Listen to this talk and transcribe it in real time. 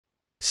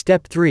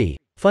Step 3.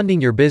 Funding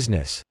your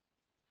business.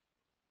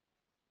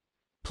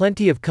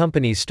 Plenty of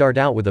companies start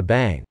out with a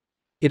bang.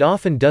 It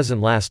often doesn't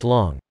last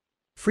long.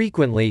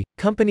 Frequently,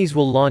 companies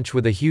will launch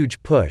with a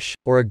huge push,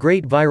 or a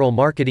great viral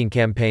marketing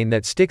campaign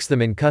that sticks them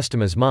in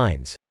customers'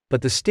 minds,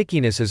 but the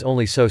stickiness is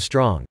only so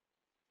strong.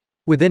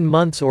 Within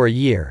months or a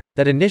year,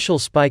 that initial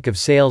spike of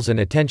sales and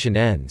attention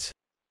ends.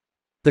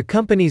 The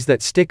companies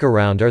that stick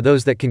around are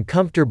those that can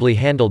comfortably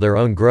handle their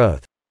own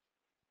growth.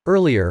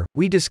 Earlier,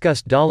 we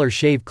discussed Dollar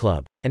Shave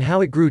Club, and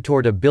how it grew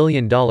toward a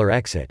billion-dollar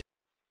exit.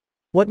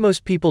 What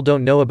most people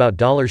don't know about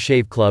Dollar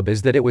Shave Club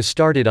is that it was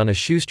started on a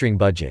shoestring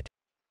budget.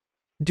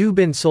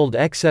 Dubin sold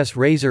excess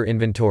razor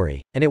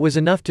inventory, and it was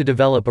enough to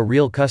develop a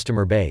real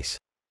customer base.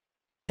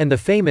 And the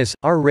famous,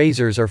 "Our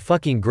razors are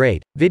fucking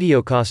great"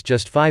 video cost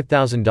just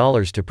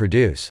 $5,000 to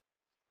produce.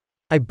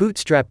 I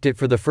bootstrapped it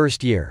for the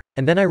first year,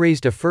 and then I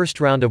raised a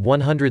first round of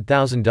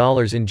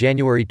 $100,000 in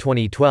January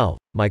 2012,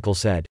 Michael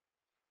said.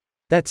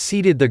 That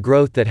seeded the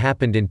growth that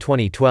happened in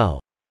 2012.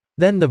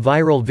 Then the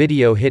viral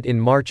video hit in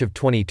March of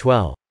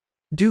 2012.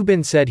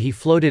 Dubin said he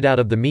floated out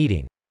of the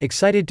meeting,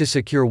 excited to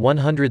secure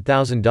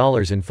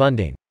 $100,000 in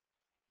funding.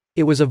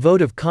 It was a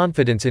vote of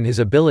confidence in his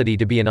ability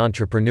to be an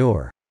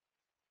entrepreneur.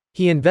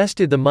 He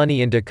invested the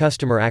money into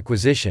customer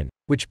acquisition,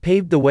 which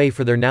paved the way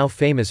for their now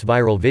famous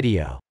viral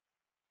video.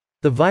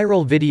 The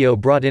viral video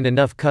brought in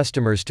enough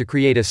customers to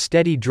create a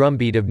steady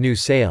drumbeat of new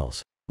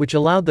sales, which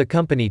allowed the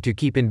company to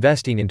keep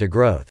investing into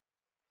growth.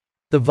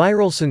 The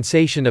viral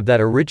sensation of that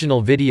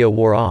original video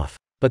wore off,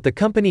 but the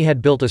company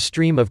had built a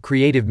stream of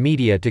creative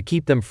media to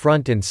keep them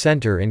front and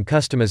center in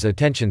customers'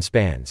 attention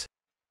spans.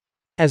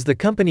 As the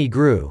company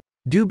grew,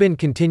 Dubin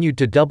continued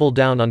to double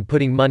down on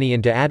putting money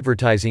into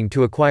advertising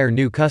to acquire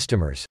new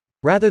customers,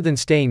 rather than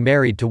staying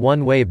married to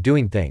one way of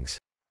doing things.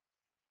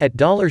 At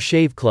Dollar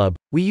Shave Club,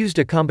 we used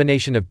a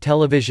combination of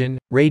television,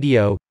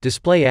 radio,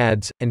 display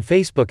ads, and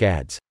Facebook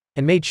ads,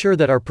 and made sure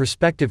that our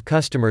prospective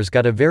customers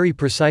got a very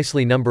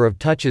precisely number of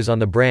touches on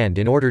the brand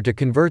in order to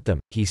convert them,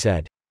 he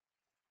said.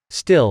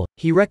 Still,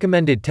 he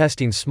recommended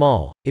testing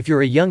small. If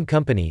you're a young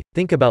company,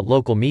 think about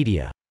local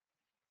media.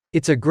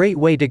 It's a great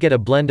way to get a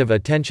blend of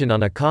attention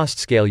on a cost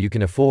scale you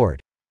can afford.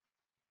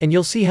 And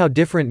you'll see how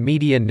different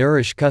media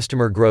nourish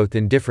customer growth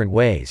in different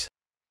ways.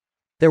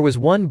 There was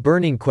one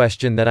burning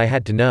question that I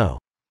had to know.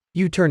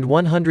 You turned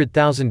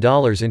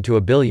 $100,000 into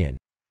 $1 billion.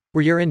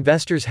 Were your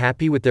investors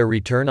happy with their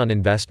return on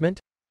investment?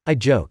 I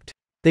joked.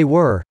 They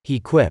were, he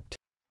quipped.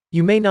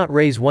 You may not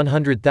raise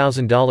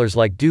 $100,000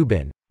 like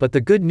Dubin, but the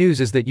good news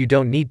is that you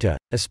don't need to,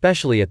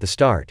 especially at the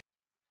start.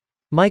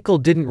 Michael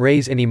didn't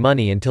raise any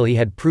money until he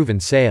had proven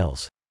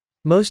sales.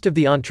 Most of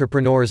the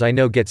entrepreneurs I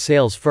know get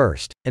sales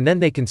first, and then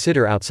they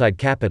consider outside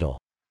capital.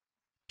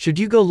 Should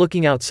you go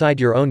looking outside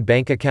your own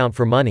bank account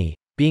for money,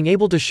 being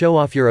able to show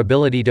off your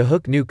ability to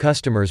hook new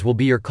customers will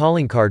be your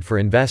calling card for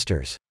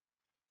investors.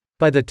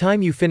 By the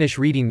time you finish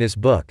reading this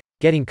book,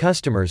 getting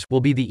customers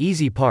will be the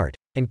easy part,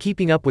 and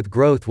keeping up with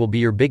growth will be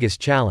your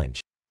biggest challenge.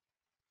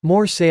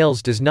 More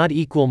sales does not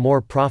equal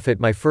more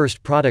profit. My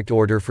first product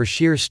order for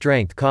sheer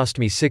strength cost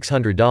me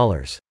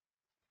 $600.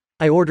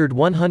 I ordered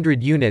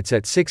 100 units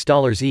at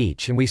 $6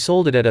 each and we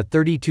sold it at a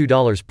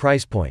 $32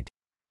 price point.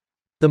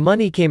 The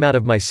money came out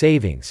of my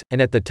savings,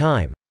 and at the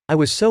time, I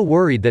was so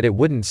worried that it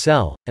wouldn't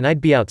sell, and I'd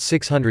be out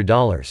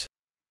 $600.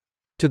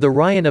 To the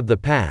Ryan of the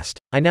past,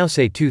 I now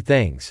say two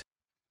things.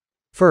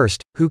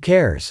 First, who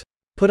cares?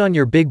 Put on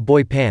your big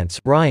boy pants,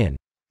 Ryan.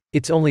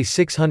 It's only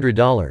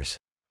 $600.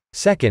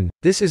 Second,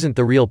 this isn't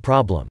the real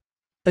problem.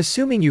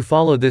 Assuming you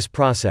follow this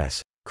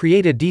process,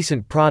 create a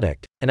decent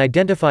product, and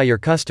identify your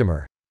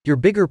customer, your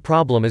bigger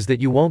problem is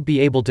that you won't be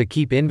able to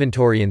keep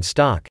inventory in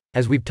stock,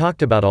 as we've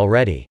talked about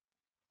already.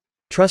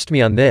 Trust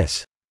me on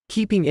this.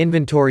 Keeping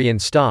inventory in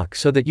stock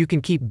so that you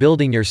can keep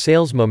building your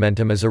sales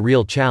momentum is a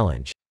real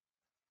challenge.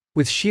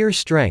 With sheer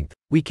strength,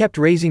 we kept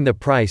raising the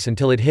price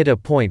until it hit a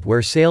point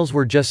where sales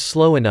were just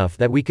slow enough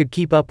that we could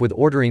keep up with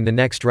ordering the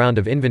next round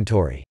of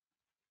inventory.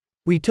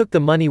 We took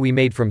the money we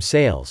made from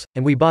sales,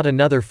 and we bought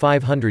another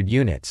 500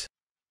 units.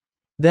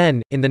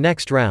 Then, in the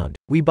next round,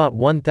 we bought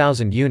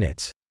 1,000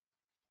 units.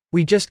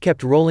 We just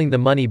kept rolling the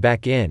money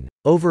back in,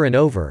 over and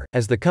over,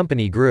 as the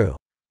company grew.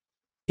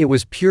 It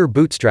was pure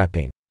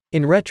bootstrapping.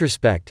 In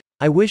retrospect,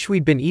 I wish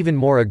we'd been even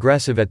more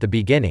aggressive at the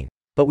beginning,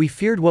 but we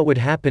feared what would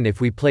happen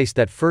if we placed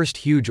that first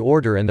huge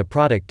order and the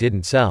product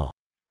didn't sell.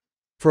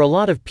 For a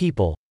lot of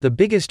people, the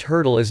biggest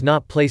hurdle is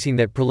not placing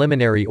that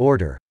preliminary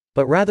order,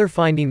 but rather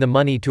finding the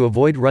money to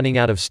avoid running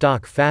out of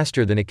stock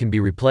faster than it can be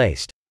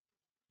replaced.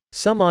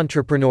 Some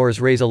entrepreneurs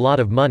raise a lot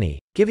of money,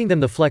 giving them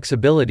the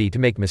flexibility to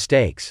make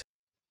mistakes.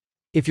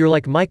 If you're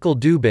like Michael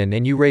Dubin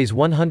and you raise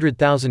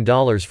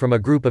 $100,000 from a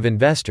group of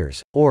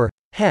investors, or,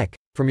 heck,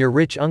 from your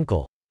rich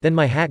uncle, then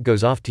my hat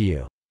goes off to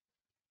you.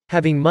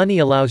 Having money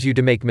allows you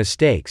to make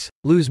mistakes,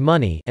 lose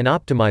money, and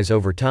optimize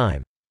over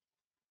time.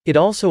 It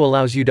also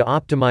allows you to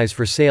optimize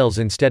for sales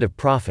instead of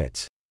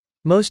profits.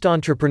 Most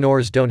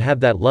entrepreneurs don't have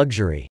that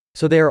luxury,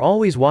 so they are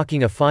always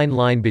walking a fine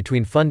line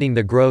between funding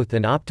the growth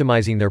and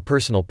optimizing their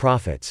personal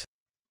profits.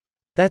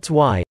 That's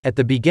why, at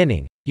the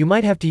beginning, you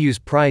might have to use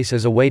price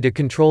as a way to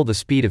control the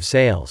speed of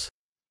sales.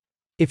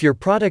 If your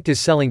product is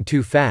selling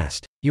too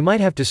fast, you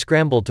might have to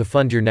scramble to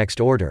fund your next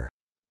order.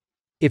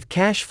 If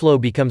cash flow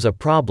becomes a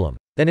problem,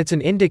 then it's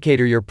an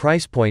indicator your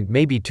price point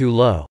may be too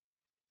low.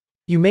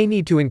 You may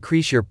need to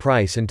increase your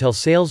price until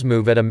sales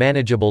move at a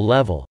manageable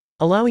level,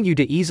 allowing you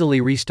to easily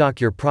restock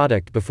your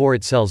product before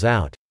it sells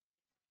out.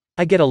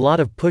 I get a lot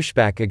of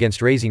pushback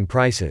against raising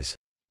prices.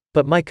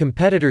 But my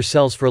competitor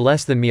sells for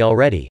less than me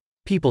already,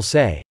 people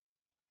say.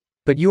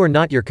 But you are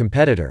not your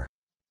competitor.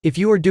 If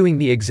you are doing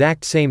the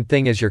exact same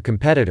thing as your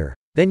competitor,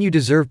 then you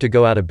deserve to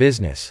go out of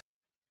business.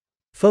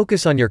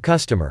 Focus on your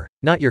customer,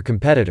 not your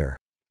competitor.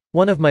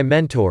 One of my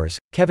mentors,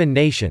 Kevin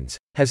Nations,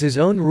 has his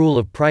own rule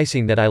of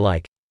pricing that I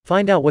like.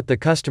 Find out what the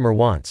customer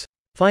wants.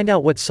 Find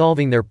out what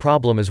solving their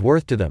problem is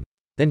worth to them.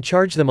 Then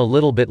charge them a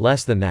little bit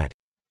less than that.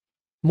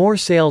 More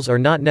sales are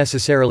not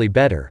necessarily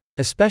better,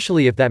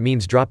 especially if that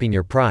means dropping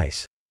your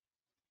price.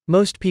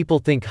 Most people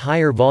think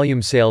higher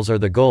volume sales are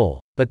the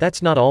goal, but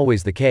that's not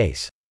always the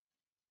case.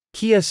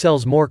 Kia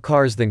sells more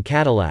cars than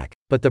Cadillac,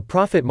 but the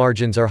profit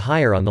margins are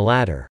higher on the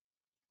latter.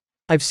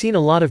 I've seen a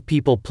lot of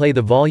people play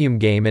the volume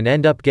game and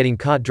end up getting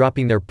caught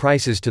dropping their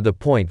prices to the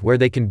point where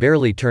they can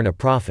barely turn a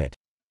profit.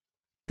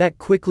 That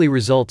quickly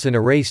results in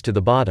a race to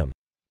the bottom.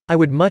 I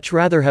would much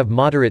rather have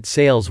moderate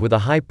sales with a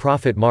high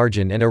profit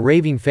margin and a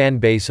raving fan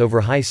base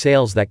over high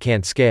sales that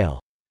can't scale.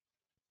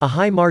 A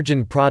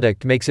high-margin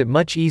product makes it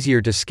much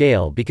easier to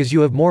scale because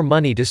you have more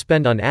money to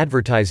spend on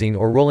advertising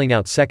or rolling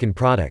out second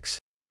products.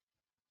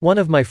 One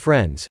of my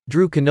friends,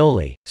 Drew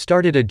Canoli,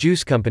 started a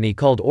juice company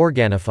called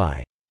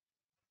Organifi.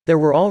 There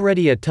were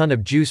already a ton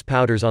of juice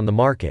powders on the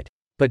market,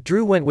 but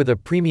Drew went with a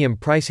premium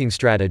pricing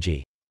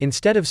strategy.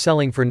 Instead of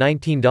selling for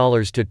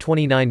 $19 to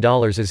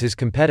 $29 as his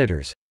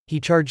competitors, he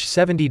charged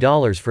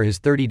 $70 for his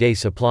 30-day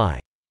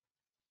supply.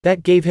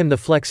 That gave him the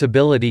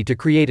flexibility to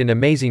create an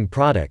amazing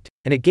product,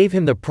 and it gave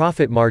him the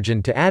profit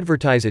margin to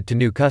advertise it to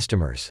new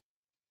customers.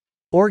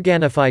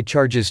 Organifi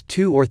charges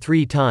 2 or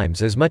 3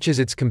 times as much as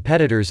its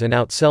competitors and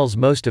outsells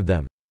most of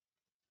them.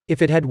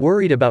 If it had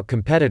worried about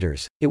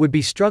competitors, it would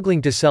be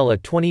struggling to sell a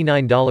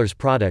 $29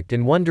 product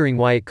and wondering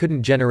why it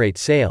couldn't generate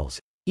sales,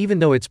 even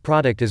though its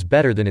product is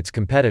better than its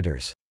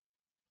competitors.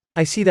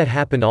 I see that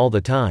happen all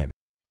the time.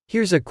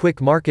 Here's a quick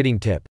marketing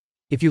tip.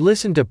 If you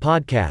listen to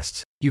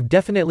podcasts, you've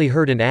definitely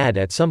heard an ad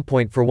at some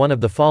point for one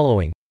of the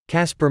following: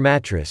 Casper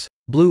Mattress,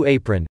 Blue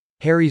Apron,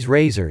 Harry's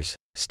Razors,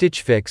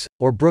 Stitch Fix,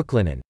 or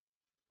Brooklinen.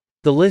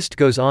 The list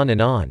goes on and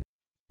on.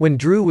 When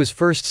Drew was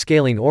first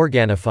scaling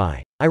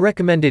Organifi, I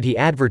recommended he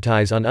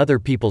advertise on other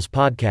people's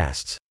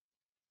podcasts.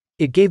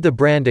 It gave the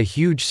brand a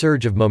huge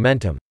surge of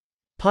momentum.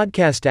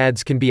 Podcast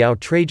ads can be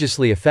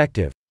outrageously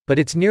effective, but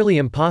it's nearly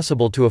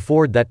impossible to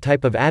afford that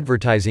type of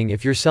advertising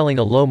if you're selling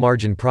a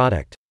low-margin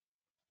product.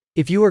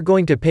 If you are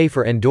going to pay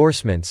for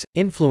endorsements,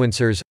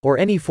 influencers, or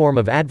any form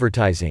of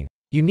advertising,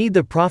 you need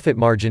the profit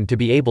margin to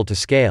be able to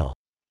scale.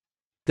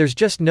 There's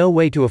just no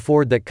way to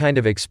afford that kind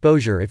of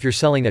exposure if you're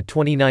selling a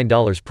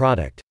 $29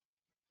 product.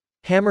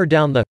 Hammer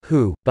down the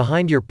who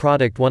behind your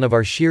product. One of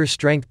our sheer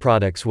strength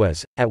products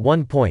was, at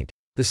one point,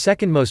 the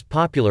second most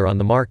popular on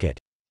the market.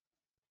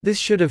 This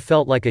should have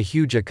felt like a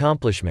huge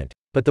accomplishment,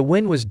 but the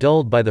win was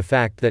dulled by the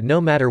fact that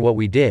no matter what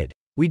we did,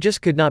 we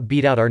just could not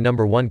beat out our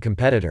number one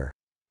competitor.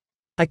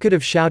 I could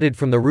have shouted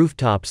from the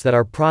rooftops that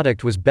our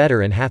product was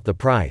better and half the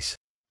price.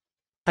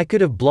 I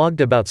could have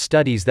blogged about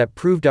studies that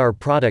proved our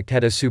product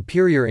had a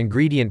superior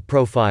ingredient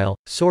profile,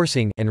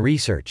 sourcing, and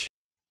research.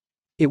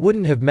 It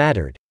wouldn't have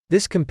mattered.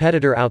 This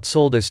competitor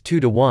outsold us 2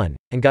 to 1,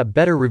 and got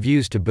better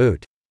reviews to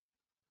boot.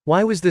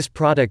 Why was this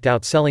product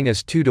outselling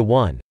us 2 to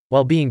 1,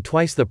 while being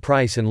twice the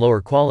price and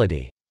lower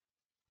quality?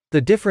 The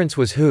difference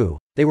was who.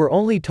 They were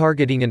only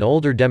targeting an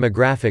older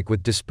demographic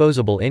with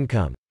disposable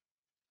income.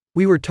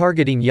 We were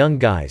targeting young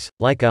guys,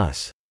 like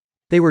us.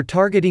 They were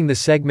targeting the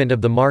segment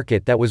of the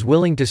market that was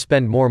willing to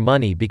spend more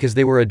money because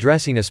they were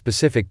addressing a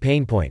specific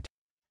pain point.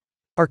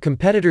 Our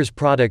competitor's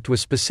product was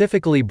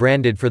specifically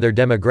branded for their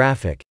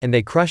demographic, and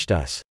they crushed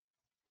us.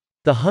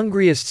 The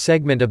hungriest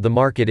segment of the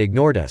market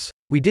ignored us.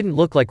 We didn't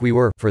look like we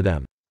were for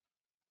them.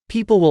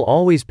 People will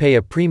always pay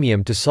a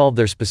premium to solve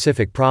their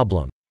specific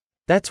problem.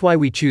 That's why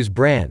we choose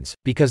brands,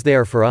 because they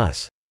are for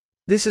us.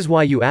 This is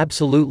why you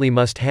absolutely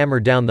must hammer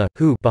down the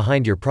who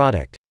behind your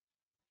product.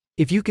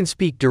 If you can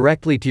speak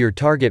directly to your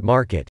target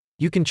market,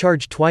 you can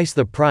charge twice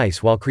the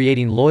price while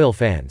creating loyal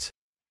fans.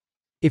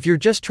 If you're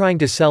just trying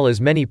to sell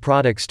as many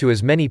products to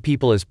as many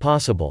people as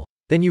possible,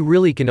 then you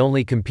really can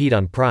only compete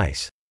on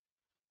price.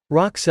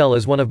 Roxelle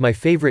is one of my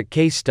favorite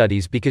case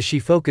studies because she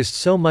focused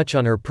so much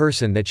on her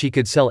person that she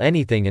could sell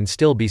anything and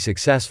still be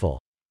successful.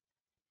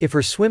 If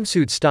her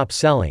swimsuit stopped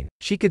selling,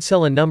 she could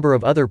sell a number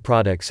of other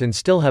products and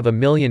still have $1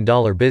 million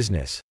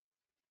business.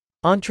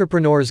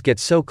 Entrepreneurs get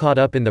so caught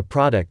up in the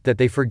product that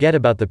they forget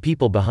about the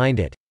people behind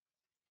it.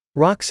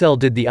 Roxelle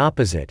did the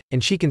opposite,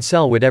 and she can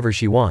sell whatever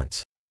she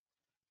wants.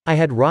 I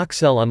had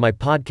Roxelle on my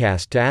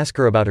podcast to ask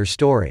her about her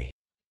story.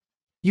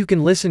 You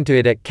can listen to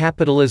it at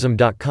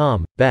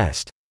capitalism.com.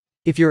 Best.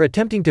 If you're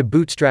attempting to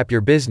bootstrap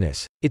your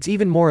business, it's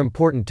even more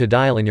important to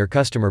dial in your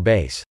customer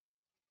base.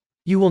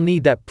 You will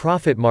need that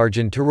profit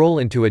margin to roll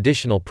into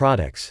additional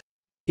products.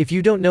 If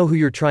you don't know who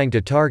you're trying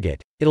to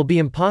target, it'll be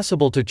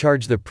impossible to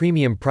charge the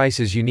premium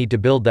prices you need to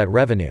build that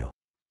revenue.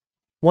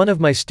 One of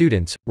my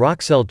students,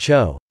 Roxelle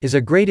Cho, is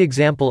a great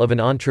example of an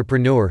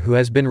entrepreneur who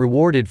has been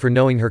rewarded for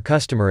knowing her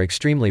customer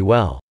extremely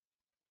well.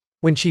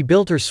 When she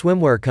built her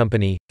swimwear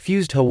company,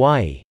 Fused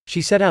Hawaii,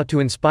 she set out to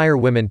inspire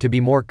women to be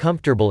more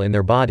comfortable in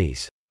their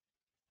bodies.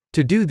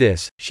 To do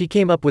this, she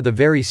came up with a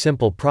very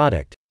simple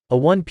product, a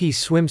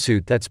one-piece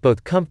swimsuit that's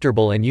both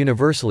comfortable and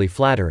universally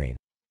flattering.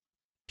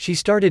 She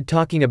started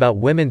talking about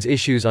women's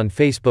issues on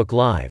Facebook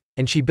Live,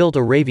 and she built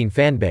a raving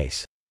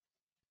fanbase.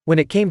 When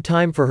it came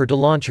time for her to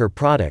launch her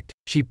product,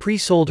 she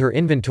pre-sold her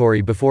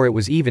inventory before it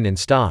was even in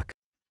stock.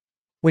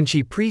 When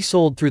she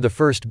pre-sold through the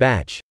first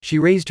batch, she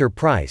raised her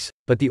price,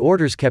 but the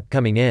orders kept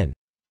coming in.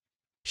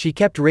 She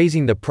kept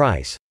raising the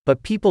price,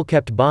 but people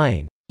kept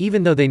buying,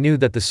 even though they knew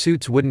that the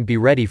suits wouldn't be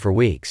ready for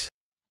weeks.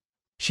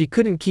 She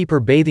couldn't keep her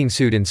bathing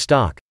suit in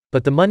stock,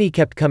 but the money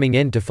kept coming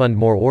in to fund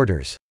more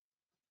orders.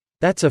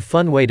 That's a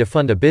fun way to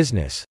fund a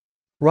business.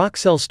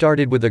 Roxelle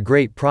started with a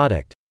great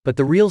product, but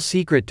the real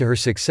secret to her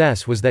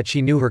success was that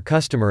she knew her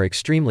customer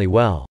extremely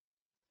well.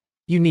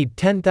 You need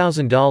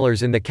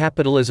 $10,000. In the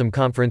Capitalism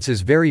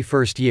Conference's very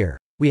first year,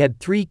 we had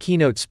 3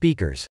 keynote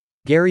speakers: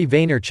 Gary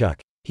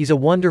Vaynerchuk, he's a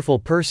wonderful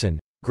person,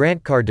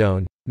 Grant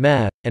Cardone,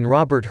 meh, and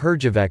Robert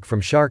Herjavec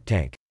from Shark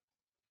Tank.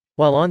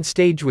 While on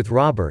stage with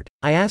Robert,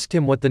 I asked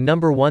him what the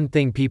number one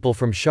thing people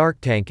from Shark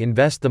Tank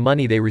invest the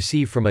money they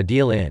receive from a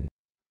deal in.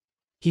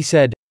 He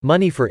said,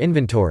 money for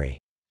inventory.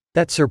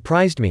 That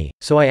surprised me,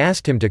 so I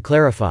asked him to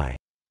clarify.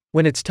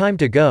 When it's time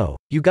to go,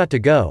 you got to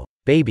go,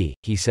 baby,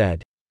 he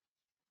said.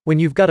 When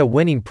you've got a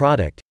winning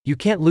product, you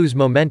can't lose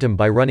momentum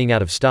by running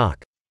out of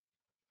stock.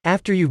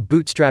 After you've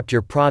bootstrapped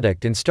your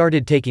product and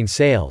started taking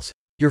sales,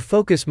 your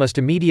focus must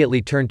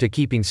immediately turn to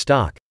keeping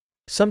stock.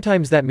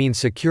 Sometimes that means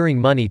securing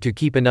money to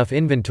keep enough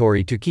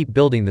inventory to keep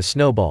building the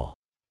snowball.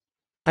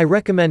 I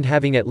recommend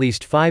having at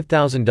least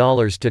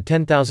 $5,000 to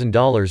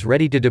 $10,000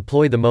 ready to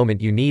deploy the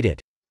moment you need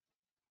it.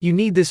 You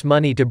need this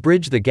money to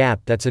bridge the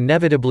gap that's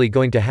inevitably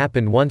going to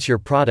happen once your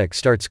product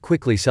starts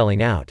quickly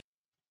selling out.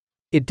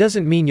 It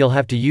doesn't mean you'll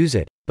have to use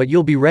it, but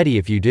you'll be ready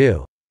if you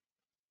do.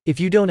 If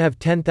you don't have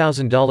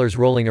 $10,000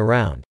 rolling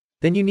around,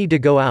 then you need to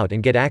go out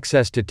and get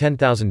access to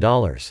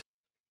 $10,000.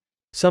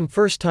 Some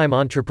first-time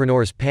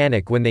entrepreneurs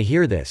panic when they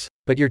hear this,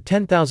 but your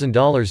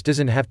 $10,000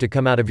 doesn't have to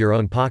come out of your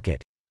own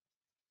pocket.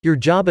 Your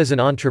job as an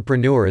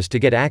entrepreneur is to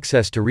get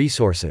access to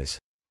resources.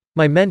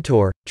 My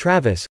mentor,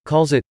 Travis,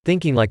 calls it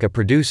thinking like a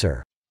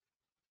producer.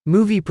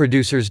 Movie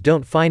producers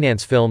don't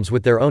finance films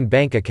with their own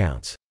bank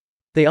accounts.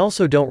 They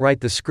also don't write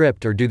the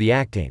script or do the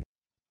acting.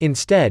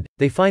 Instead,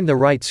 they find the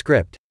right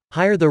script,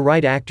 hire the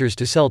right actors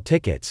to sell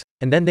tickets,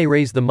 and then they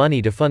raise the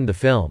money to fund the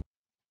film.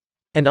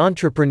 An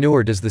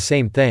entrepreneur does the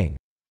same thing.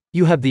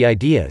 You have the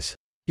ideas.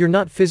 You're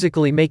not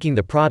physically making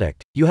the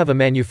product, you have a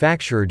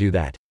manufacturer do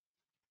that.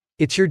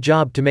 It's your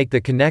job to make the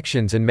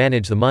connections and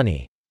manage the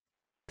money.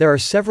 There are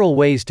several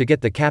ways to get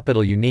the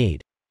capital you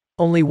need.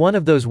 Only one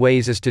of those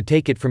ways is to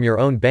take it from your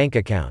own bank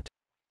account.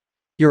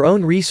 Your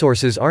own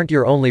resources aren't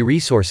your only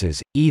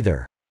resources,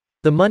 either.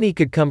 The money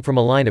could come from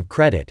a line of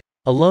credit,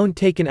 a loan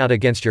taken out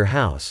against your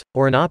house,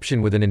 or an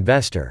option with an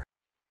investor.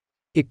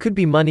 It could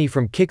be money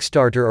from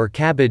Kickstarter or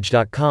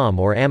Cabbage.com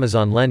or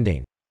Amazon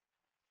lending.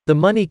 The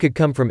money could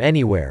come from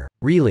anywhere,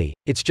 really,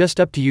 it's just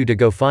up to you to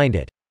go find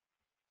it.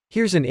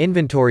 Here's an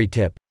inventory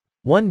tip.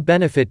 One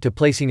benefit to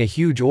placing a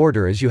huge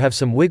order is you have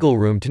some wiggle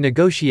room to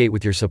negotiate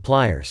with your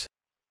suppliers.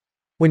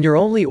 When you're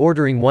only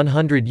ordering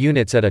 100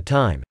 units at a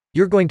time,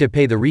 you're going to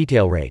pay the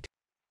retail rate.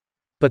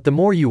 But the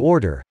more you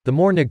order, the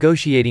more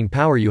negotiating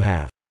power you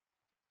have.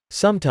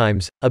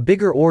 Sometimes, a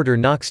bigger order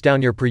knocks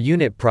down your per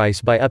unit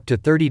price by up to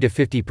 30 to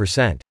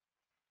 50%.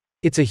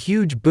 It's a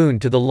huge boon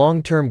to the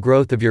long-term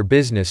growth of your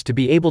business to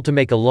be able to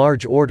make a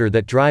large order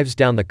that drives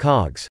down the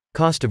COGS,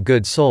 cost of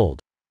goods sold.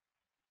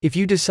 If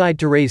you decide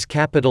to raise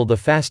capital, the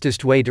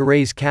fastest way to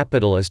raise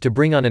capital is to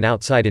bring on an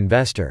outside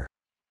investor.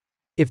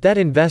 If that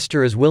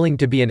investor is willing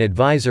to be an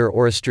advisor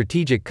or a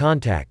strategic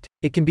contact,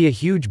 it can be a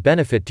huge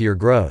benefit to your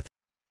growth.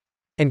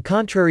 And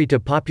contrary to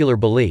popular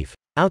belief,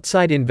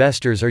 outside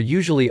investors are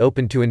usually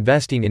open to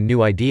investing in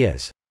new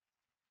ideas.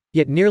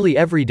 Yet nearly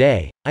every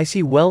day, I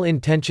see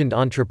well-intentioned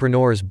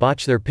entrepreneurs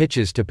botch their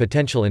pitches to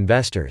potential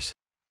investors.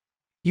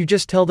 You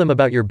just tell them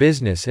about your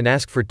business and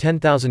ask for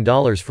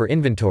 $10,000 for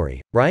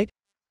inventory, right?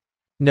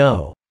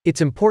 No. It's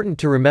important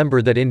to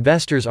remember that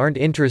investors aren't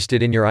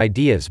interested in your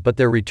ideas but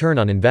their return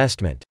on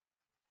investment.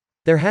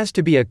 There has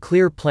to be a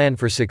clear plan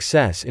for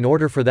success in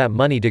order for that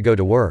money to go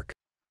to work.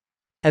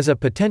 As a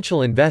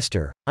potential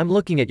investor, I'm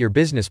looking at your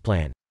business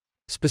plan.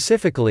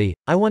 Specifically,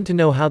 I want to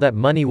know how that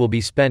money will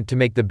be spent to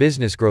make the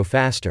business grow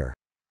faster.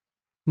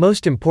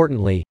 Most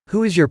importantly,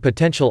 who is your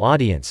potential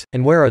audience,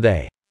 and where are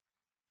they?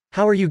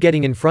 How are you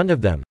getting in front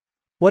of them?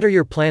 What are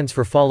your plans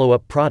for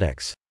follow-up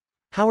products?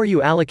 How are you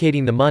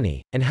allocating the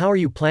money, and how are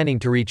you planning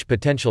to reach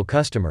potential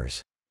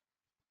customers?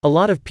 A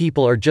lot of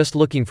people are just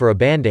looking for a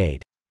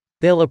band-aid.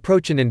 They'll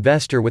approach an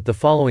investor with the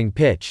following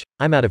pitch: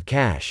 I'm out of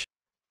cash.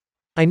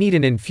 I need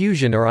an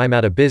infusion or I'm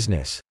out of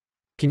business.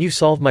 Can you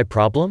solve my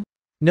problem?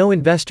 No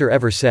investor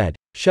ever said,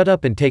 shut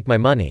up and take my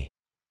money.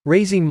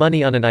 Raising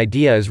money on an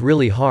idea is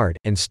really hard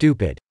and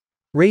stupid.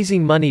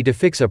 Raising money to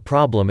fix a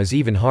problem is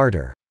even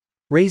harder.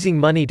 Raising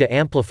money to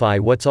amplify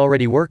what's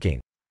already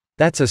working.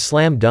 That's a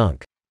slam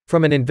dunk.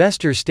 From an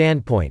investor's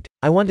standpoint,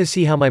 I want to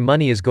see how my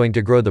money is going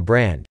to grow the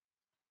brand.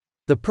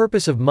 The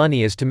purpose of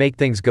money is to make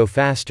things go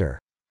faster.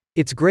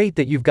 It's great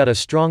that you've got a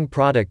strong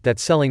product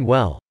that's selling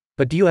well,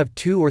 but do you have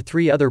 2 or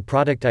 3 other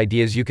product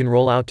ideas you can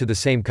roll out to the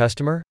same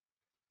customer?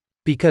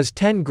 Because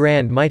 10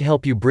 grand might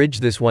help you bridge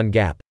this one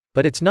gap,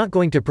 but it's not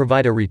going to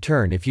provide a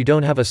return if you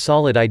don't have a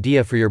solid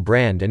idea for your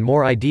brand and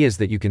more ideas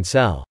that you can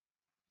sell.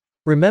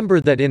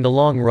 Remember that in the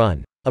long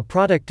run, a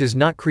product does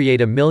not create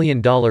 $1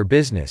 million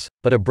business,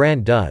 but a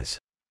brand does.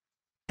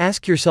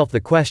 Ask yourself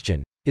the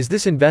question, is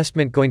this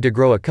investment going to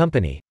grow a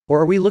company,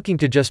 or are we looking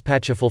to just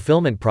patch a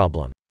fulfillment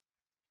problem?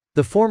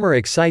 The former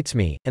excites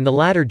me, and the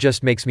latter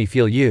just makes me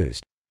feel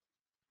used.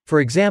 For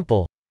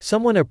example,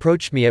 someone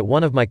approached me at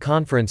one of my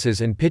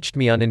conferences and pitched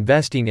me on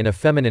investing in a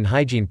feminine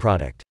hygiene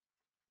product.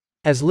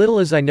 As little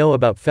as I know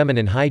about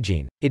feminine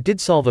hygiene, it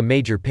did solve a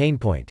major pain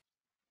point.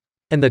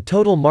 And the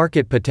total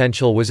market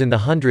potential was in the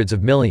hundreds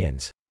of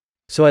millions.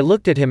 So I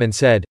looked at him and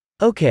said,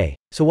 okay,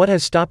 so what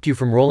has stopped you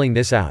from rolling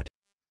this out?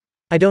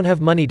 I don't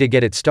have money to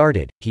get it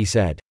started, he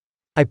said.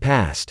 I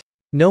passed.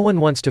 No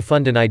one wants to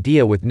fund an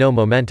idea with no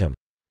momentum.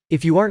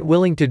 If you aren't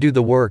willing to do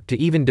the work to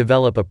even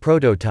develop a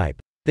prototype,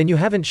 then you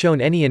haven't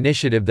shown any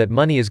initiative that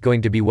money is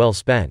going to be well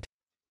spent.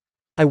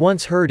 I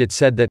once heard it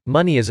said that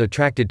money is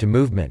attracted to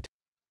movement.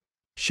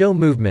 Show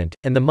movement,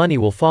 and the money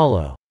will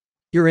follow.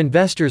 Your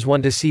investors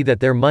want to see that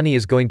their money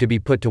is going to be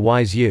put to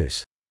wise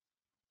use.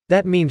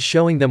 That means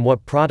showing them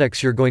what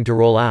products you're going to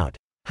roll out,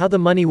 how the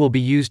money will be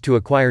used to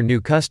acquire new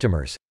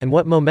customers, and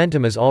what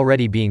momentum is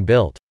already being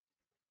built.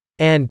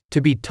 And, to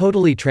be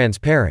totally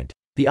transparent,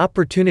 the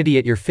opportunity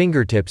at your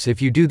fingertips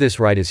if you do this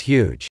right is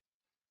huge.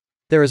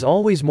 There is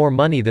always more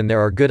money than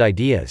there are good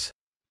ideas.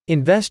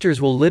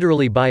 Investors will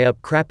literally buy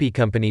up crappy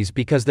companies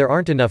because there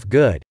aren't enough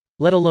good,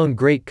 let alone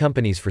great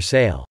companies for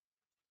sale.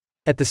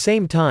 At the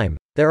same time,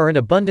 there are an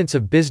abundance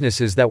of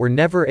businesses that were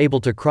never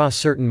able to cross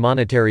certain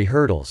monetary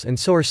hurdles and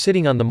so are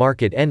sitting on the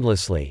market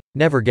endlessly,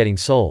 never getting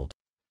sold.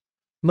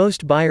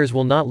 Most buyers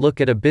will not look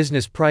at a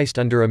business priced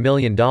under $1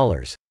 million,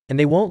 and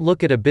they won't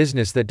look at a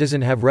business that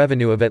doesn't have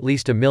revenue of at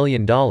least $1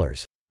 million,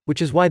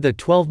 which is why the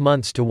 12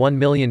 months to $1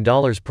 million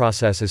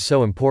process is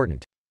so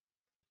important.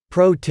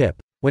 Pro tip: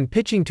 when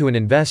pitching to an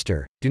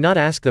investor, do not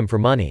ask them for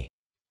money.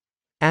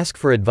 Ask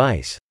for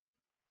advice.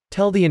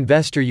 Tell the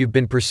investor you've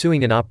been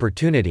pursuing an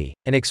opportunity,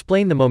 and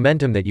explain the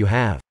momentum that you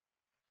have.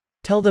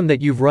 Tell them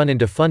that you've run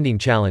into funding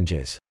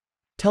challenges.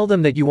 Tell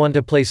them that you want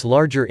to place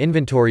larger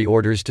inventory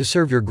orders to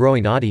serve your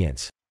growing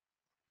audience.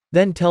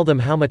 Then tell them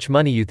how much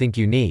money you think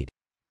you need.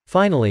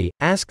 Finally,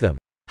 ask them,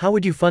 how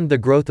would you fund the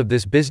growth of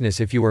this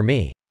business if you were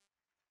me?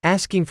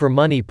 Asking for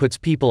money puts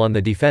people on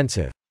the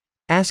defensive.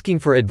 Asking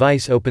for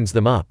advice opens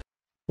them up.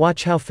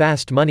 Watch how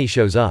fast money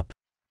shows up.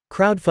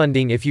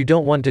 Crowdfunding: if you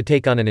don't want to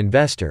take on an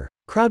investor,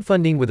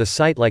 crowdfunding with a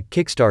site like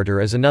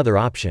Kickstarter is another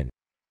option.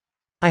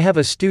 I have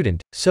a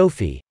student,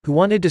 Sophie, who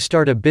wanted to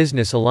start a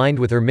business aligned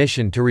with her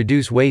mission to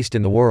reduce waste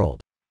in the world.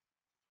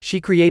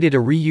 She created a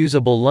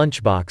reusable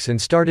lunchbox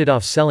and started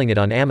off selling it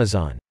on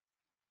Amazon.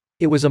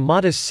 It was a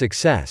modest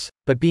success,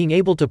 but being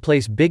able to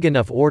place big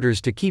enough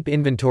orders to keep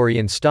inventory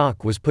in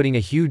stock was putting a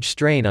huge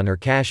strain on her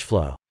cash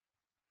flow.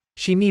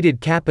 She needed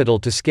capital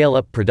to scale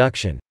up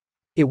production.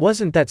 It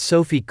wasn't that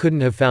Sophie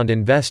couldn't have found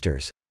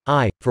investors.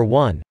 I, for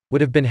one, would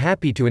have been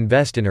happy to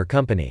invest in her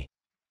company.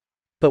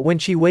 But when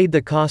she weighed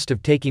the cost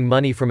of taking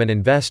money from an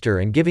investor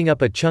and giving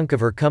up a chunk of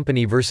her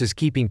company versus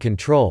keeping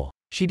control,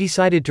 she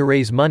decided to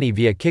raise money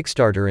via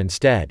Kickstarter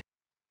instead.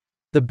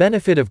 The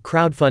benefit of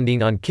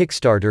crowdfunding on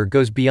Kickstarter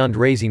goes beyond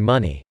raising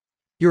money.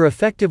 You're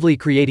effectively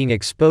creating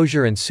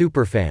exposure and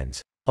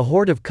superfans, a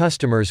horde of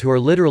customers who are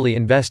literally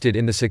invested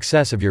in the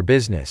success of your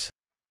business.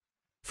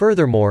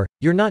 Furthermore,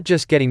 you're not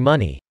just getting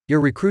money,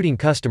 you're recruiting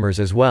customers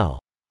as well.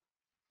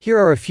 Here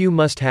are a few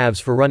must-haves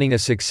for running a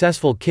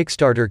successful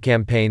Kickstarter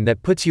campaign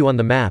that puts you on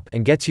the map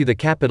and gets you the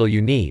capital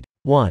you need.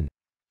 1.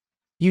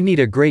 You need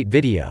a great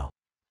video.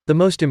 The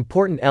most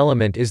important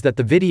element is that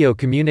the video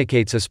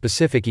communicates a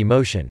specific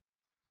emotion.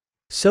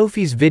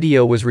 Sophie's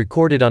video was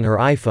recorded on her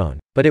iPhone,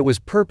 but it was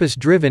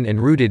purpose-driven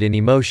and rooted in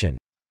emotion.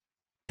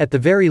 At the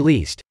very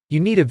least,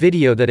 you need a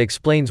video that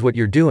explains what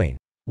you're doing,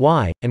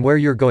 why, and where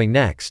you're going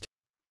next.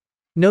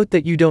 Note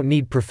that you don't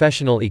need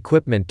professional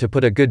equipment to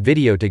put a good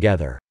video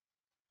together.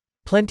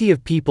 Plenty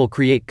of people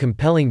create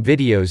compelling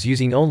videos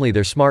using only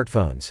their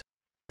smartphones.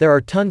 There are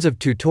tons of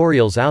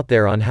tutorials out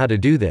there on how to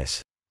do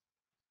this.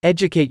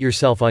 Educate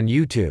yourself on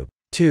YouTube.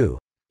 2.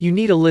 You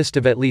need a list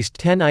of at least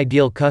 10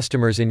 ideal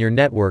customers in your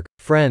network,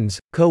 friends,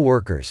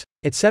 co-workers,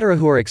 etc.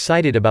 who are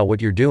excited about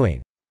what you're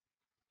doing.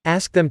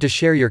 Ask them to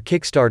share your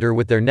Kickstarter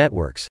with their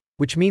networks,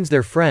 which means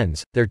their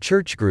friends, their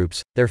church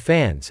groups, their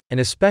fans, and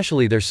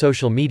especially their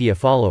social media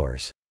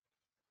followers.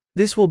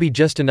 This will be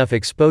just enough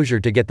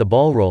exposure to get the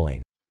ball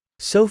rolling.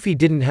 Sophie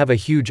didn't have a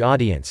huge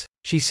audience,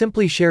 she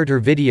simply shared her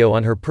video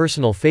on her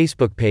personal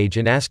Facebook page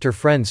and asked her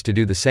friends to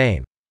do the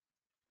same.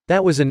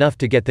 That was enough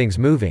to get things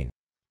moving.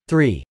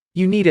 3.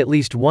 You need at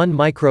least one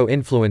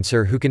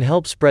micro-influencer who can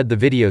help spread the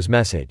video's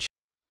message.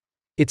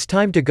 It's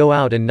time to go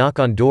out and knock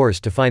on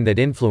doors to find that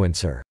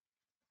influencer.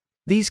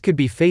 These could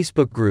be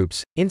Facebook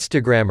groups,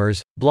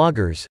 Instagrammers,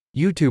 bloggers,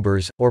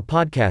 YouTubers, or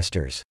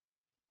podcasters.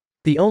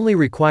 The only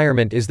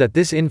requirement is that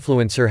this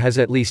influencer has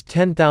at least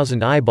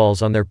 10,000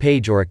 eyeballs on their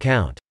page or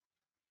account.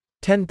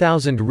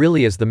 10,000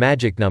 really is the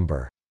magic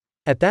number.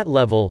 At that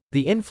level,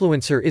 the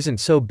influencer isn't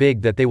so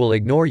big that they will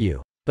ignore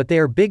you, but they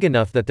are big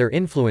enough that their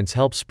influence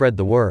helps spread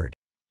the word.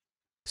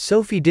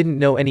 Sophie didn't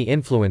know any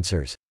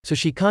influencers, so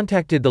she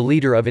contacted the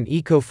leader of an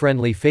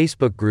eco-friendly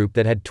Facebook group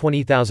that had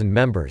 20,000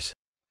 members.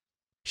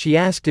 She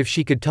asked if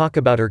she could talk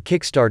about her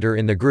Kickstarter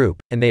in the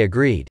group, and they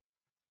agreed.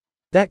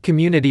 That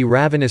community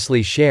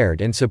ravenously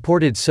shared and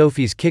supported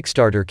Sophie's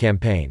Kickstarter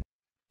campaign.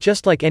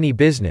 Just like any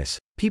business,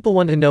 people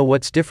want to know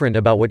what's different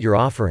about what you're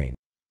offering.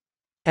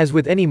 As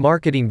with any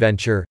marketing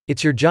venture,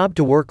 it's your job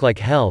to work like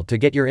hell to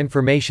get your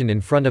information in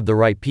front of the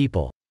right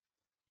people.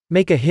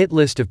 Make a hit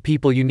list of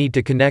people you need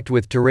to connect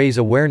with to raise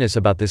awareness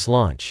about this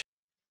launch.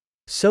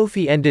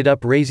 Sophie ended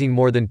up raising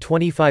more than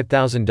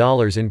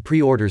 $25,000 in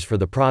pre-orders for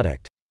the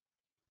product.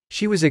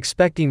 She was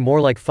expecting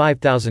more like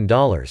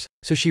 $5,000,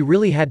 so she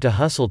really had to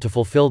hustle to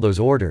fulfill those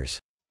orders.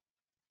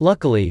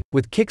 Luckily,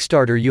 with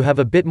Kickstarter you have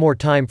a bit more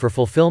time for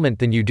fulfillment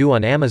than you do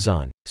on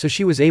Amazon, so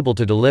she was able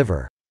to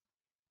deliver.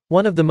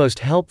 One of the most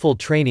helpful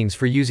trainings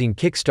for using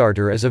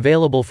Kickstarter is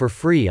available for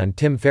free on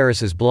Tim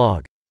Ferriss's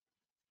blog.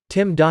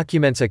 Tim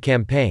documents a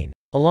campaign,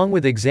 along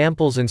with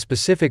examples and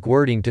specific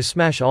wording to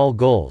smash all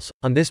goals,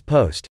 on this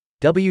post,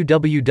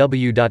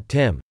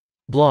 www.tim.blog,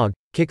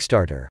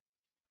 Kickstarter.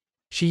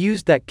 She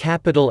used that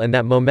capital and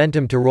that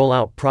momentum to roll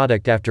out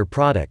product after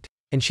product,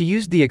 and she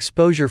used the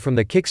exposure from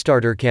the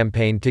Kickstarter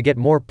campaign to get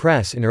more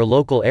press in her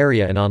local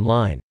area and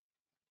online.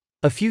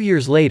 A few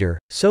years later,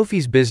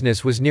 Sophie's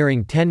business was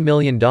nearing $10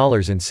 million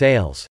in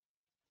sales.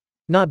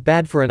 Not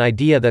bad for an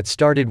idea that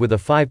started with a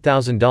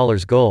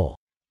 $5,000 goal.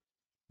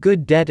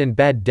 Good debt and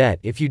bad debt.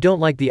 If you don't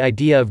like the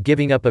idea of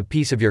giving up a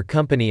piece of your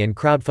company and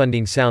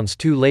crowdfunding sounds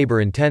too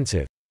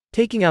labor-intensive,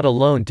 taking out a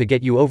loan to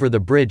get you over the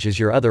bridge is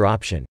your other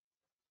option.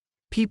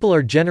 People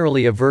are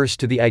generally averse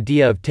to the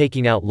idea of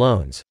taking out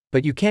loans,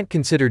 but you can't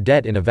consider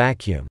debt in a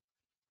vacuum.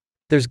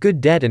 There's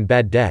good debt and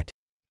bad debt.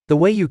 The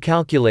way you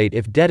calculate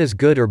if debt is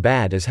good or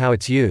bad is how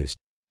it's used.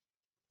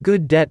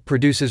 Good debt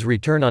produces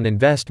return on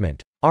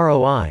investment,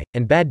 ROI,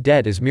 and bad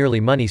debt is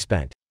merely money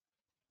spent.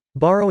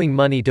 Borrowing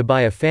money to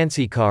buy a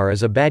fancy car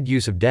is a bad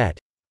use of debt.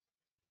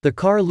 The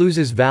car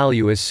loses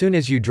value as soon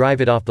as you drive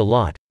it off the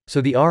lot,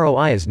 so the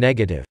ROI is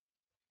negative.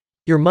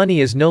 Your money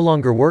is no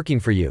longer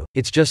working for you,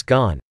 it's just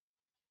gone.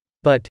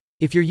 But,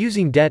 if you're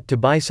using debt to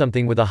buy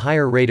something with a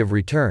higher rate of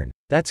return,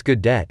 that's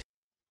good debt.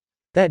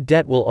 That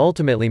debt will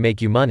ultimately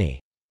make you money.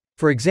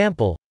 For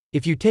example,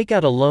 if you take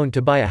out a loan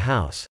to buy a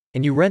house,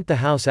 and you rent the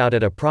house out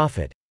at a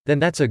profit, then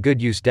that's a good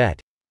use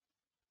debt.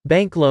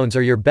 Bank loans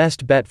are your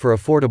best bet for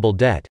affordable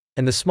debt,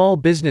 and the Small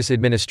Business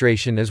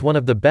Administration is one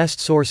of the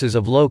best sources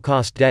of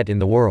low-cost debt in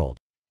the world.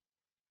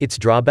 Its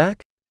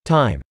drawback?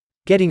 Time.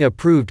 Getting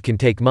approved can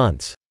take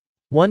months.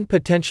 One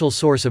potential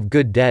source of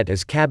good debt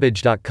is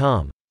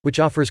Kabbage.com, which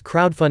offers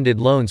crowdfunded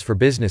loans for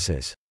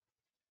businesses.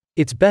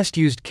 It's best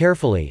used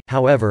carefully,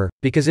 however,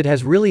 because it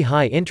has really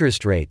high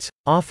interest rates,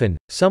 often,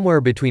 somewhere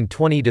between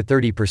 20 to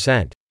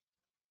 30%.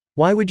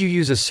 Why would you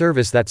use a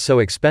service that's so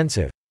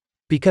expensive?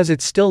 Because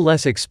it's still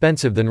less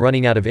expensive than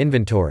running out of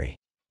inventory.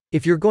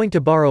 If you're going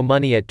to borrow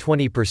money at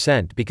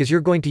 20% because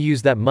you're going to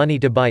use that money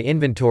to buy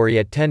inventory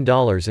at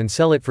 $10 and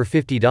sell it for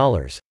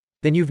 $50,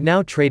 then you've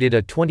now traded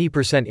a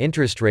 20%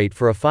 interest rate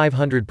for a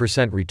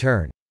 500%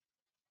 return.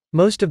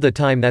 Most of the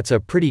time that's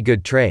a pretty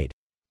good trade.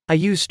 I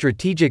use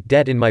strategic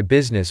debt in my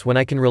business when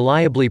I can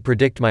reliably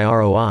predict my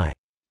ROI.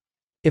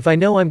 If I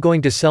know I'm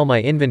going to sell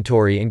my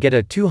inventory and get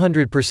a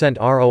 200%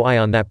 ROI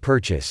on that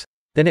purchase,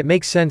 then it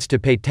makes sense to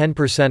pay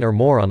 10% or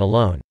more on a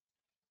loan.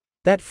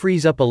 That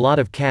frees up a lot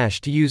of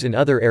cash to use in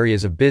other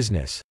areas of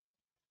business.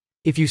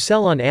 If you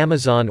sell on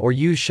Amazon or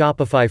use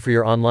Shopify for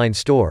your online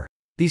store,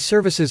 these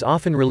services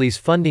often release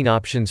funding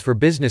options for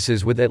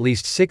businesses with at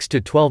least 6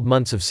 to 12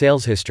 months of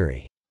sales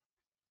history.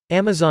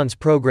 Amazon's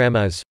program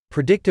is,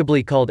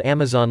 predictably called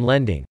Amazon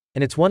Lending,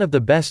 and it's one of the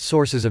best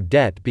sources of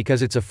debt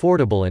because it's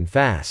affordable and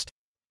fast.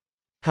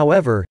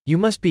 However, you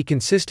must be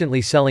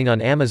consistently selling on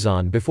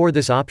Amazon before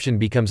this option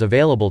becomes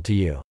available to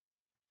you.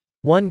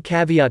 One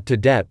caveat to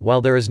debt: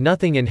 while there is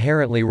nothing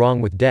inherently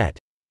wrong with debt,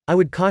 I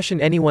would caution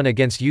anyone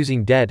against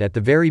using debt at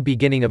the very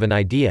beginning of an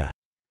idea.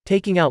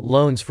 Taking out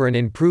loans for an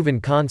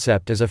unproven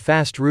concept is a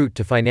fast route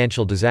to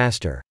financial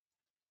disaster.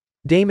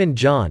 Damon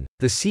John,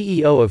 the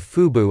CEO of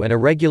Fubu and a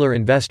regular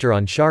investor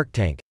on Shark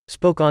Tank,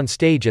 spoke on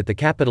stage at the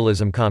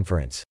Capitalism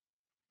Conference.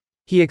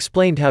 He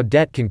explained how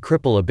debt can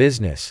cripple a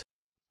business.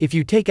 If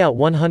you take out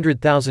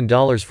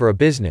 $100,000 for a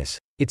business,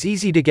 it's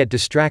easy to get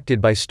distracted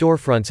by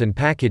storefronts and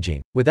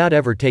packaging, without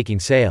ever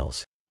taking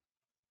sales.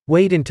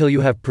 Wait until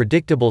you have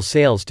predictable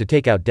sales to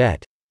take out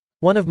debt.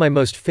 One of my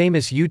most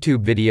famous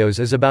YouTube videos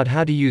is about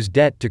how to use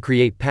debt to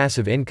create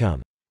passive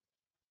income.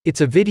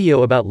 It's a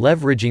video about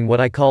leveraging what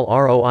I call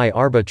ROI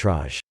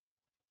arbitrage.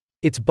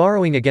 It's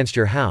borrowing against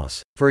your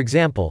house, for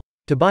example,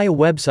 to buy a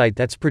website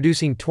that's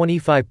producing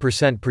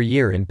 25% per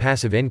year in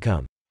passive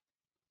income.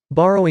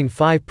 Borrowing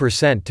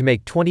 5% to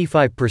make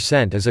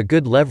 25% is a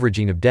good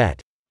leveraging of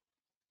debt.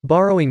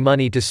 Borrowing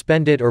money to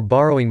spend it or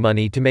borrowing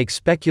money to make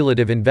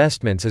speculative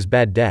investments is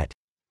bad debt.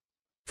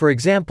 For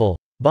example,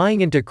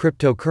 buying into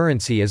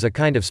cryptocurrency is a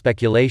kind of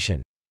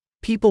speculation.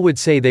 People would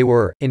say they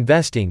were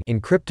investing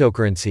in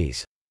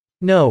cryptocurrencies.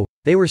 No,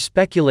 they were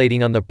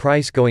speculating on the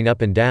price going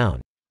up and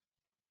down.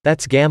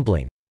 That's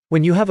gambling.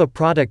 When you have a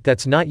product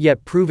that's not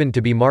yet proven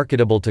to be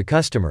marketable to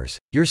customers,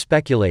 you're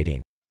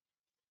speculating.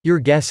 You're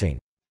guessing.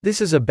 This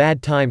is a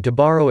bad time to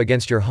borrow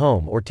against your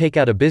home or take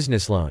out a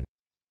business loan.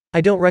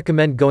 I don't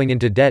recommend going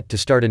into debt to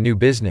start a new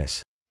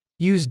business.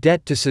 Use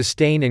debt to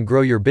sustain and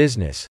grow your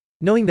business,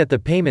 knowing that the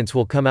payments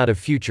will come out of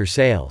future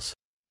sales.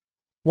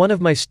 One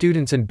of my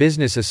students and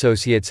business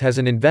associates has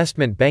an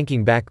investment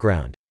banking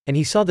background, and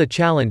he saw the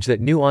challenge that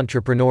new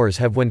entrepreneurs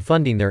have when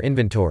funding their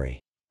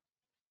inventory.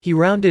 He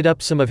rounded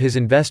up some of his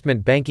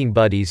investment banking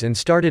buddies and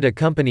started a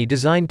company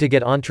designed to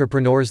get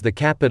entrepreneurs the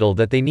capital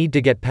that they need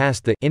to get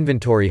past the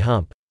inventory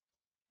hump.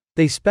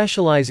 They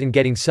specialize in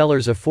getting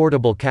sellers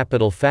affordable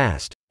capital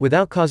fast,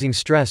 without causing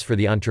stress for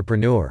the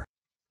entrepreneur.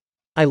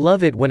 I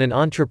love it when an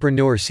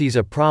entrepreneur sees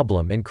a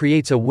problem and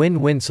creates a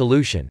win-win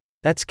solution.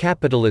 That's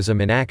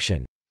capitalism in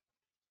action.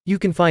 You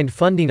can find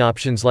funding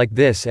options like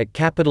this at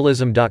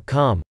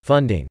capitalism.com,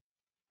 funding.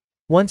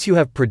 Once you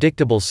have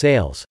predictable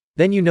sales,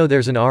 then you know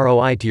there's an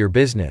ROI to your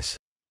business.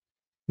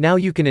 Now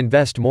you can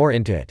invest more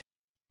into it.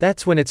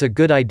 That's when it's a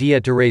good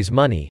idea to raise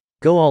money,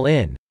 go all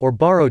in, or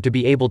borrow to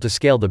be able to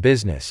scale the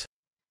business.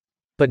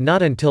 But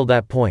not until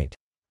that point.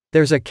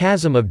 There's a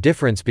chasm of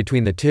difference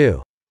between the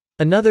two.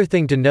 Another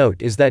thing to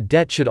note is that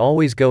debt should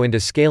always go into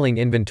scaling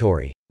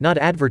inventory, not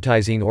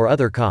advertising or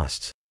other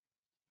costs.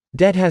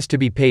 Debt has to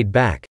be paid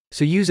back,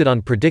 so use it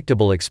on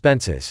predictable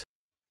expenses.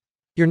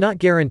 You're not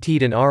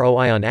guaranteed an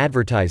ROI on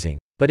advertising,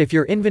 but if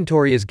your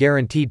inventory is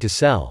guaranteed to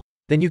sell,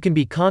 then you can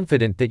be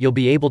confident that you'll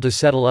be able to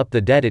settle up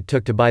the debt it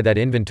took to buy that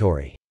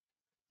inventory.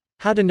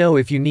 How to know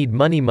if you need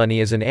money?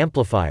 Money is an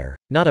amplifier,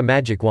 not a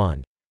magic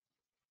wand.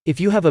 If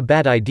you have a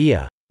bad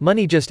idea,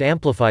 money just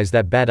amplifies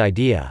that bad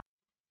idea.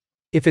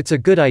 If it's a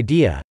good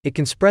idea, it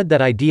can spread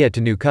that idea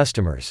to new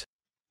customers.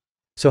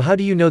 So how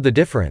do you know the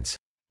difference?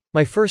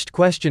 My first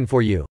question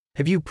for you,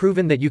 have you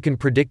proven that you can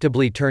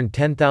predictably turn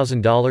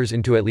 $10,000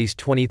 into at least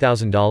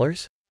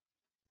 $20,000?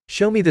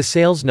 Show me the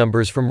sales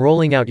numbers from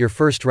rolling out your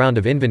first round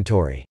of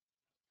inventory.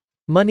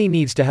 Money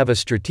needs to have a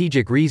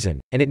strategic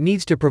reason, and it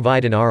needs to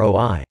provide an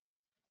ROI.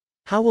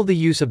 How will the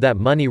use of that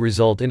money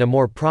result in a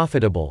more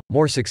profitable,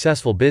 more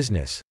successful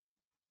business?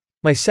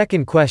 My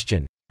second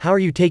question, how are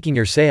you taking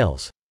your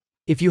sales?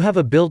 If you have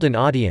a built-in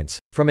audience,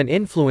 from an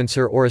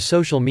influencer or a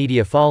social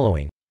media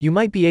following, you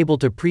might be able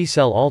to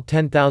pre-sell all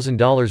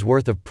 $10,000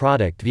 worth of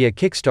product via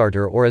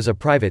Kickstarter or as a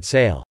private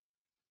sale.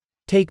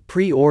 Take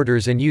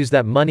pre-orders and use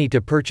that money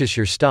to purchase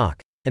your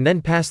stock, and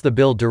then pass the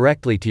bill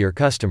directly to your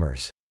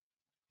customers.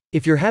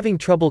 If you're having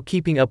trouble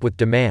keeping up with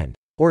demand,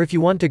 or if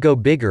you want to go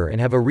bigger and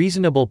have a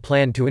reasonable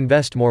plan to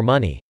invest more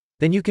money,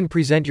 then you can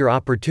present your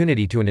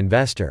opportunity to an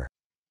investor.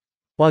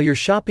 While you're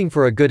shopping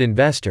for a good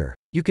investor,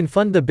 you can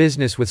fund the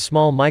business with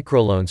small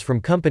microloans from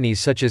companies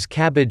such as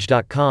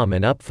Cabbage.com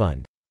and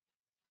Upfund.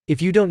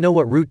 If you don't know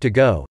what route to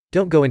go,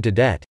 don't go into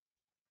debt.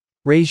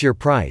 Raise your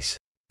price.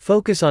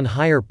 Focus on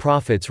higher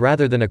profits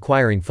rather than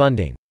acquiring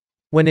funding.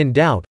 When in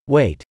doubt,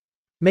 wait.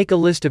 Make a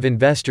list of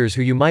investors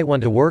who you might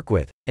want to work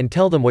with, and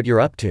tell them what you're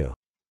up to.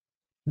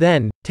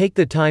 Then, take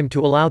the time to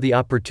allow the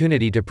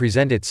opportunity to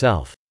present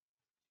itself.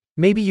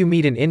 Maybe you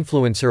meet an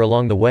influencer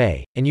along the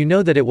way, and you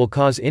know that it will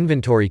cause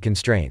inventory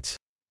constraints.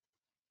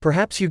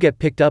 Perhaps you get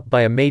picked up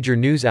by a major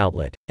news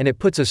outlet, and it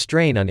puts a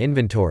strain on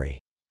inventory.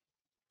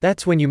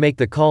 That's when you make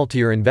the call to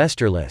your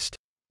investor list.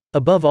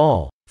 Above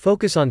all,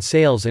 focus on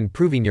sales and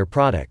proving your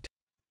product.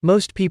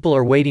 Most people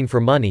are waiting for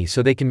money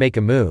so they can make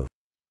a move.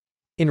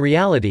 In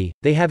reality,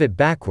 they have it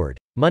backward.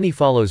 Money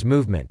follows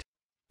movement.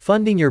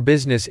 Funding your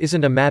business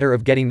isn't a matter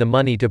of getting the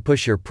money to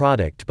push your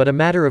product but a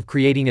matter of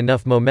creating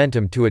enough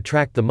momentum to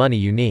attract the money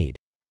you need.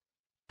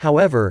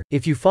 However,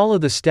 if you follow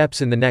the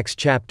steps in the next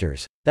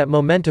chapters, that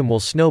momentum will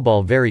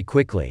snowball very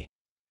quickly.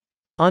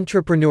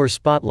 Entrepreneur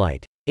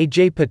Spotlight.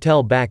 Ajay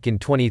Patel. Back in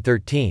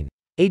 2013,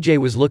 Ajay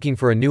was looking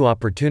for a new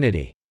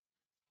opportunity.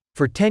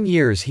 For 10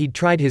 years he'd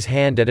tried his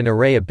hand at an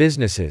array of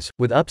businesses,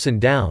 with ups and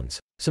downs,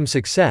 some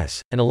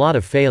success, and a lot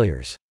of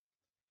failures.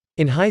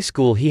 In high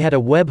school he had a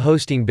web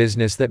hosting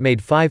business that made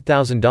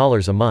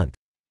 $5,000 a month.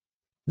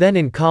 Then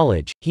in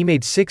college, he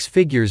made 6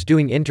 figures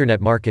doing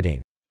internet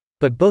marketing.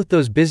 But both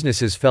those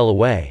businesses fell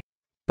away.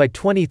 By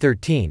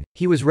 2013,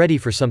 he was ready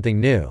for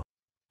something new.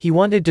 He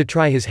wanted to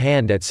try his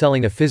hand at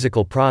selling a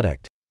physical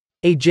product.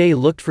 AJ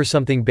looked for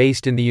something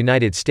based in the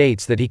United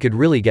States that he could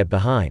really get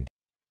behind.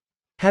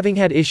 Having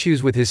had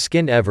issues with his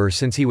skin ever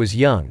since he was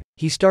young,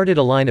 he started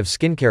a line of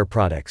skincare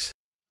products.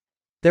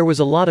 There was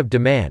a lot of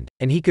demand,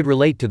 and he could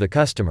relate to the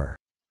customer.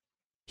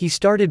 He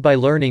started by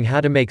learning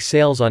how to make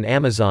sales on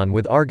Amazon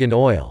with argan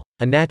oil,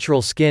 a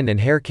natural skin and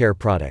hair care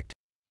product.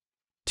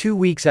 2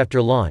 weeks after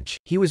launch,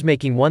 he was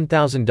making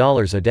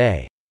 $1,000 a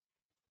day.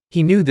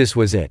 He knew this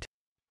was it.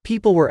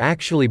 People were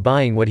actually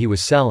buying what he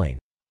was selling.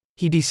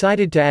 He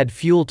decided to add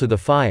fuel to the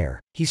fire.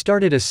 He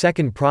started a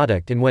second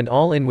product and went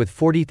all in with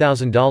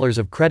 $40,000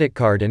 of credit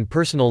card and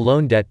personal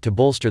loan debt to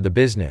bolster the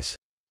business.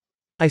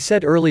 I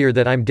said earlier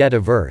that I'm debt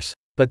averse,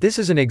 but this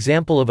is an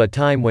example of a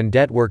time when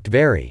debt worked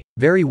very,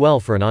 very well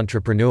for an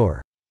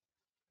entrepreneur.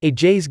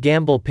 AJ's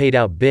gamble paid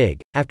out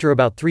big. After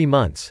about 3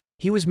 months,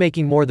 he was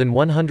making more than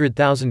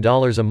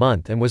 $100,000 a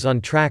month and was on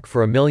track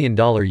for $1 million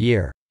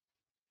year.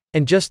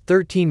 And just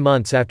 13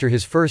 months after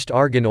his first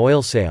argan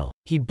oil sale,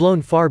 he'd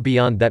blown far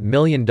beyond that $1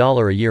 million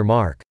a year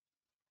mark.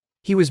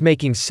 He was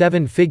making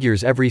 7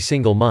 figures every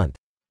single month.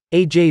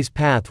 AJ's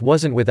path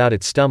wasn't without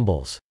its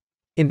stumbles.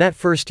 In that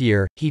first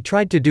year, he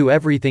tried to do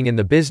everything in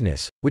the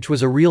business, which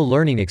was a real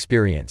learning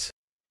experience.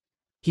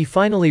 He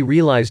finally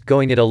realized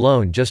going it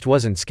alone just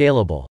wasn't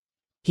scalable.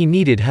 He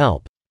needed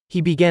help.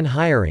 He began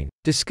hiring,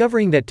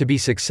 discovering that to be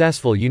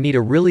successful you need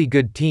a really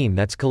good team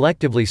that's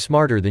collectively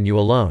smarter than you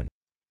alone.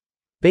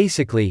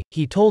 Basically,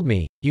 he told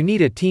me, you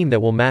need a team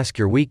that will mask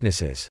your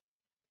weaknesses.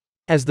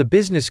 As the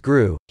business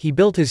grew, he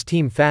built his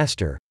team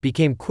faster,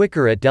 became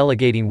quicker at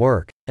delegating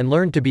work, and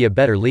learned to be a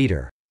better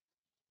leader.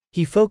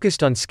 He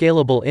focused on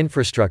scalable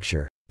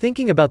infrastructure,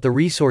 thinking about the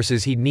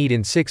resources he'd need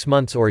in 6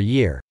 months or a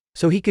year,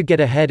 so he could get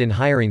ahead in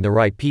hiring the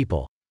right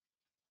people.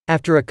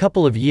 After a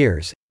couple of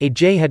years,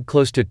 AJ had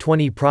close to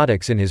 20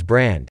 products in his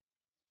brand.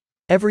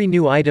 Every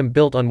new item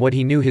built on what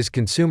he knew his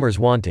consumers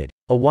wanted,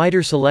 a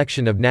wider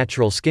selection of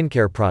natural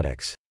skincare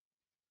products.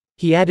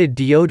 He added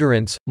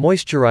deodorants,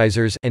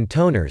 moisturizers, and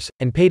toners,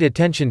 and paid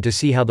attention to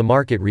see how the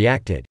market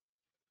reacted.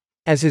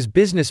 As his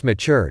business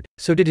matured,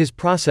 so did his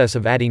process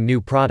of adding new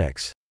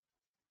products.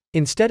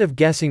 Instead of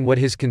guessing what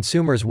his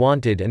consumers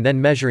wanted and then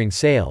measuring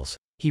sales,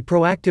 he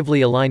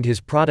proactively aligned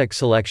his product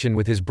selection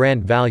with his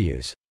brand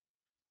values.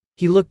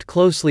 He looked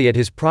closely at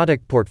his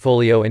product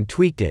portfolio and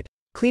tweaked it,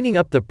 cleaning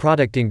up the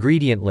product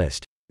ingredient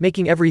list,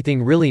 making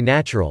everything really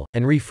natural,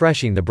 and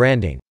refreshing the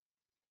branding.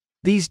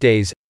 These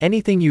days,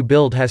 anything you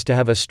build has to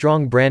have a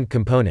strong brand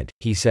component,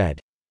 he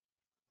said.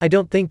 I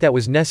don't think that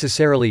was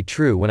necessarily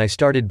true when I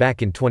started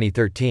back in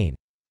 2013.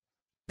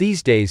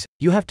 These days,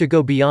 you have to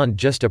go beyond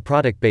just a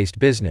product-based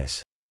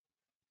business.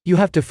 You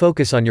have to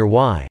focus on your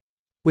why.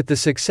 With the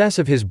success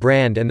of his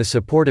brand and the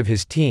support of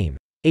his team,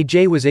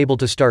 AJ was able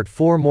to start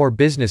 4 more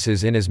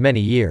businesses in as many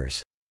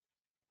years.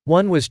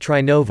 One was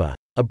Trinova,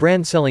 a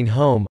brand selling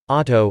home,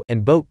 auto,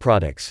 and boat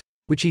products,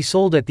 which he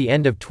sold at the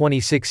end of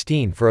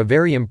 2016 for a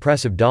very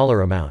impressive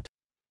dollar amount.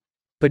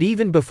 But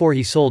even before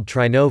he sold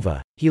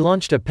Trinova, he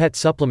launched a pet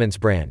supplements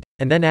brand,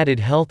 and then added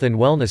health and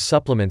wellness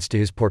supplements to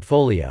his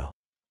portfolio.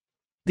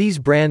 These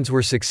brands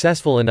were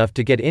successful enough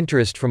to get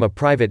interest from a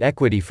private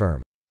equity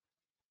firm.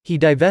 He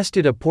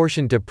divested a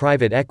portion to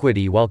private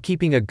equity while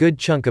keeping a good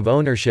chunk of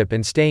ownership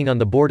and staying on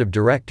the board of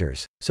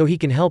directors, so he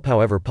can help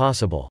however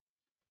possible.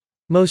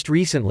 Most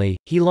recently,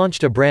 he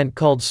launched a brand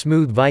called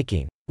Smooth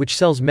Viking, which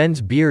sells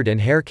men's beard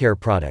and hair care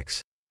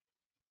products.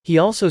 He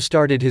also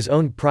started his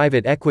own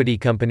private equity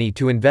company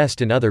to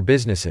invest in other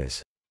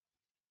businesses.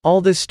 All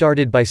this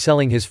started by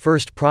selling his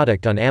first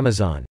product on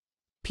Amazon.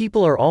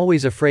 People are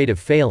always afraid of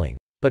failing,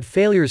 but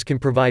failures can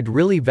provide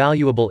really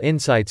valuable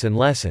insights and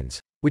lessons,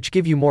 which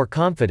give you more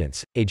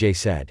confidence, AJ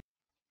said.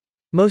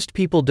 Most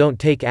people don't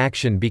take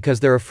action because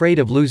they're afraid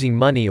of losing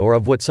money or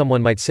of what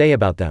someone might say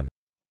about them.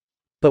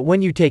 But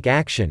when you take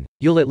action,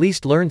 you'll at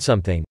least learn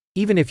something,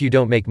 even if you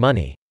don't make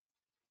money.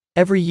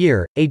 Every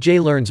year,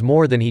 AJ learns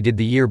more than he did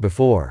the year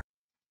before.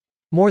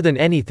 More than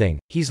anything,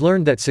 he's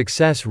learned that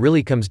success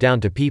really comes down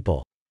to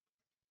people.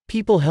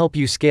 People help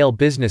you scale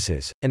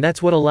businesses, and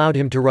that's what allowed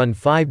him to run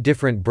 5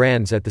 different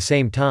brands at the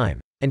same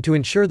time, and to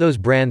ensure those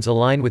brands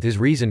align with his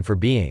reason for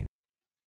being.